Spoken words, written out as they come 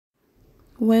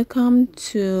Welcome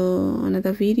to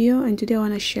another video, and today I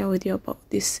want to share with you about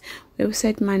this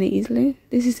website MoneyEasily.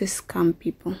 This is a scam,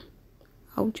 people.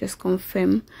 I'll just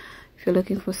confirm if you're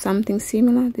looking for something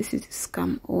similar, this is a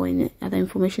scam, or any other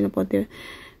information about the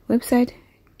website,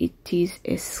 it is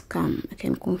a scam. I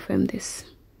can confirm this.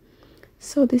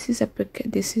 So this is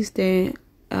the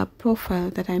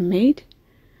profile that I made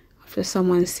after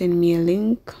someone sent me a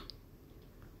link.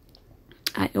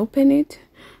 I open it.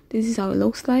 This is how it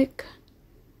looks like.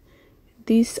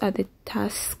 These are the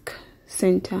task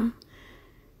center,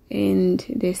 and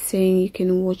they're saying you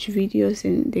can watch videos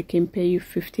and they can pay you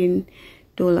 $15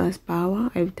 per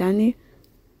hour. I've done it,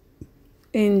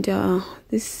 and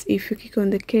this, if you click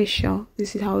on the cash out,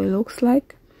 this is how it looks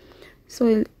like.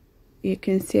 So you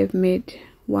can see I've made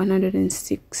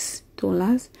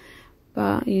 $106,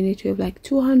 but you need to have like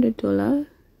 $200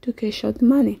 to cash out the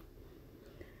money.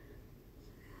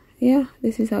 Yeah,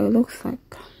 this is how it looks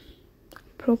like.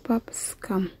 Proper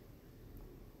scam,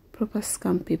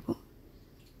 people.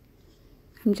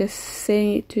 I'm just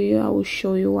saying it to you. I will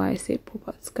show you why I say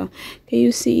proper scam. Can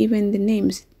you see even the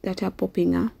names that are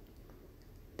popping up?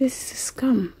 This is a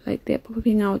scam. Like, they're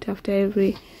popping out after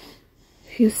every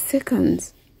few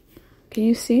seconds. Can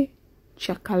you see?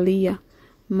 Chakalia,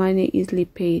 money easily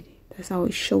paid. That's how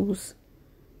it shows.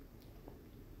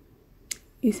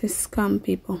 It's a scam,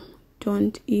 people.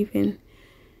 Don't even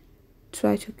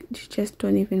try to, just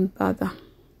don't even bother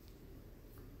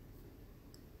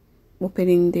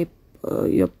opening the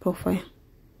your profile.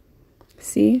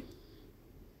 See,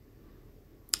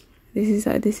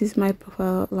 this is my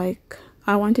profile. Like,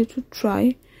 I wanted to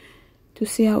try to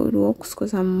see how it works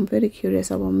because I'm very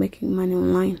curious about making money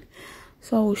online.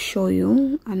 So I will show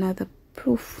you another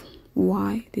proof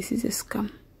why this is a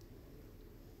scam.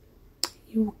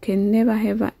 You can never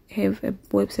have a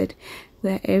website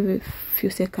where every few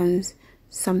seconds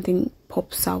something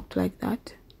pops out like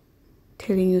that,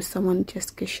 telling you someone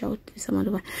just cash out this amount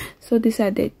of money. So these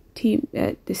are the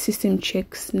the system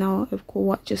checks. Now I've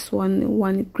got just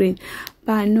one grain,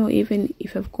 but I know even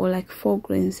if I've got like 4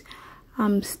 grains,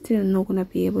 I'm still not gonna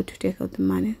be able to take out the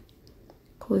money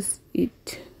because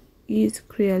it is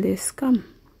clearly a scam.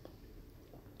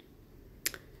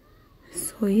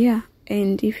 So yeah,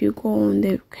 and if you go on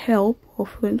the help or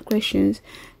friend questions,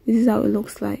 this is how it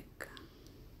looks like.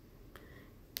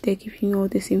 They're giving you all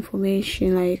this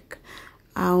information, like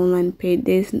online paid.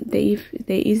 There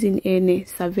isn't any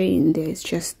survey in there. It's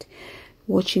just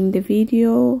watching the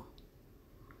video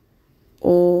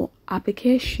or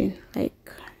application,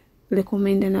 like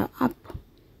recommending an app.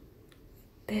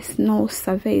 There's no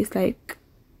survey. It's like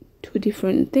 2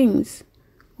 different things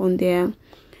on their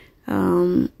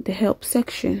the help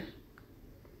section,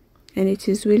 and it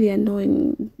is really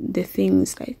annoying, the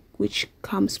things like which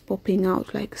comes popping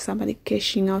out, like somebody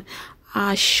cashing out.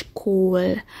 Ash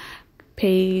Cole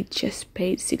just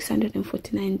paid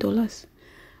 $649.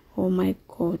 Oh my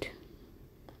god,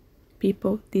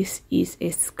 people, this is a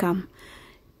scam.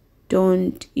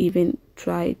 Don't even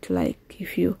try to, like,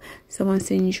 if someone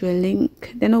sends you a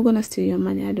link, they're not gonna steal your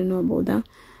money. I don't know about that,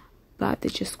 but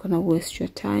they're just gonna waste your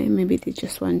time. Maybe they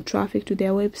just want traffic to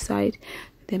their website.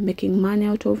 They're making money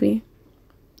out of it.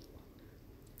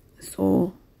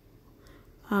 So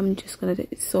I'm just gonna,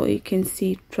 so you can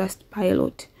see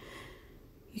Trustpilot.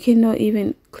 You cannot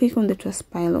even click on the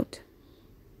Trustpilot.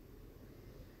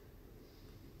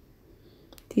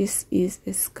 This is a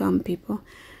scam, people.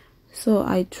 So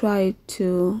I tried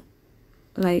to,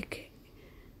 like,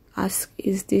 ask,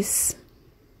 is this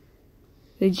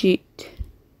legit?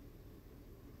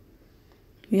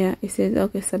 Yeah, it says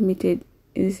okay, submitted.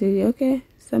 It says okay,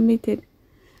 submitted,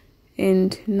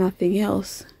 and nothing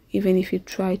else. Even if you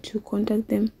try to contact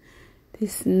them,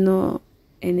 there's no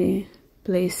any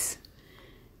place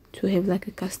to have like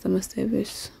a customer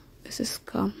service. This is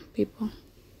scam, people.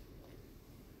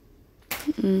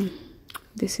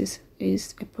 This is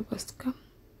a proper scam.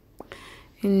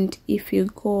 And if you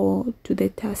go to the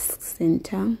task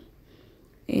center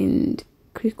and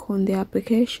click on the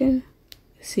application,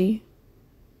 see,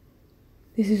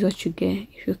 this is what you get.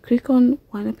 If you click on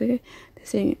one application, they're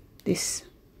saying this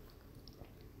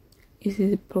is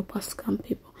a proper scam,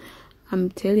 people.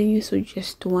 I'm telling you, so you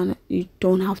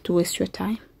don't have to waste your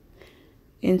time.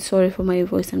 And sorry for my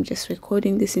voice, I'm just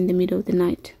recording this in the middle of the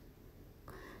night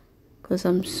because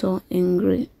I'm so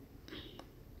angry,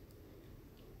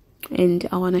 and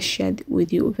I want to share it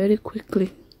with you very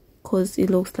quickly because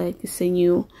it looks like it's a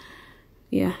new,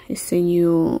 it's a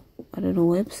new, I don't know,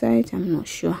 website. I'm not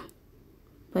sure,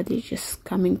 but it's just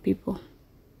scamming people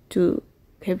to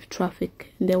have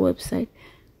traffic in their website.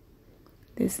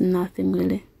 There's nothing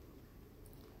really.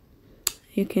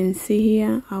 You can see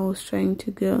here I was trying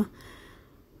to go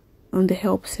on the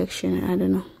help section. I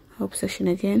don't know, help section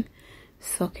again.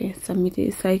 It's okay, submit it.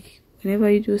 It's like whenever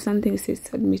you do something, it says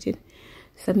submitted.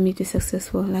 Submit is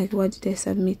successful. Like, what did I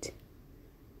submit?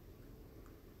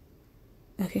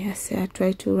 Okay, I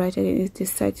try to write again. Is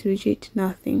this site rigid?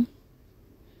 Nothing.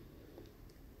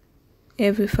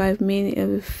 Every 5 minutes,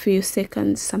 every few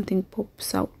seconds, something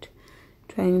pops out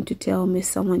trying to tell me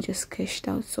someone just cashed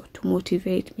out. So to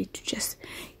motivate me to just,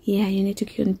 yeah, you need to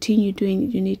continue doing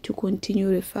it. You need to continue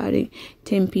referring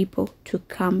 10 people to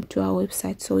come to our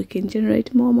website so we can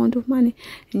generate more amount of money,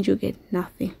 and you get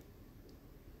nothing.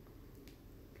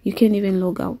 You can't even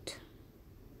log out.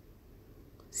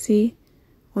 See,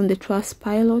 on the Trust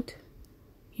Pilot,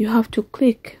 you have to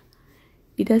click.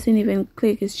 It doesn't even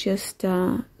click. It's just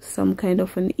some kind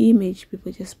of an image.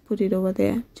 People just put it over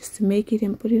there, just to make it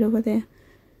and put it over there.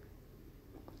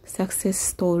 Success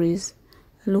stories.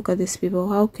 Look at these people.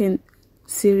 How can,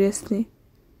 seriously,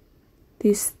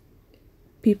 these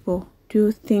people, do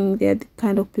you think they're the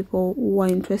kind of people who are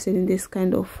interested in this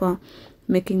kind of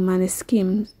making money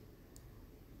schemes?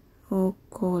 Oh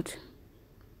God,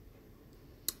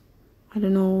 I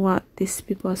don't know what, these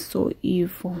people are so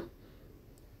evil.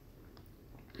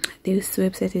 This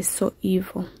website is so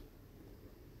evil.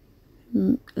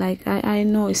 Like, I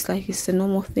know it's like it's a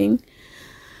normal thing,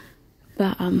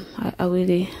 but I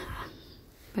really,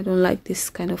 I don't like this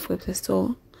kind of website.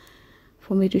 So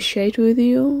for me to share it with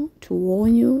you, to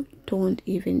warn you, don't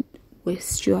even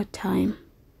waste your time.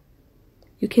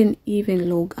 You can even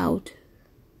log out,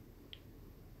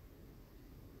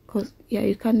 because yeah,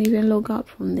 you can't even log out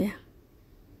from there.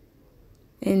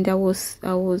 And I was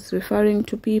referring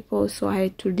to people, so I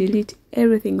had to delete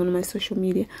everything on my social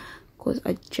media, because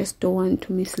I just don't want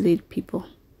to mislead people,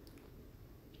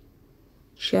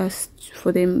 just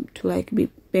for them to like be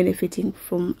benefiting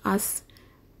from us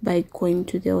by going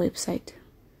to their website.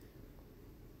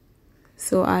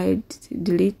 So I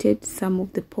deleted some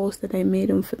of the posts that I made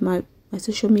on my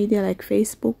social media, like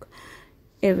Facebook,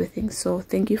 everything. So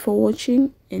thank you for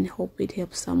watching, and hope it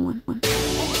helps someone.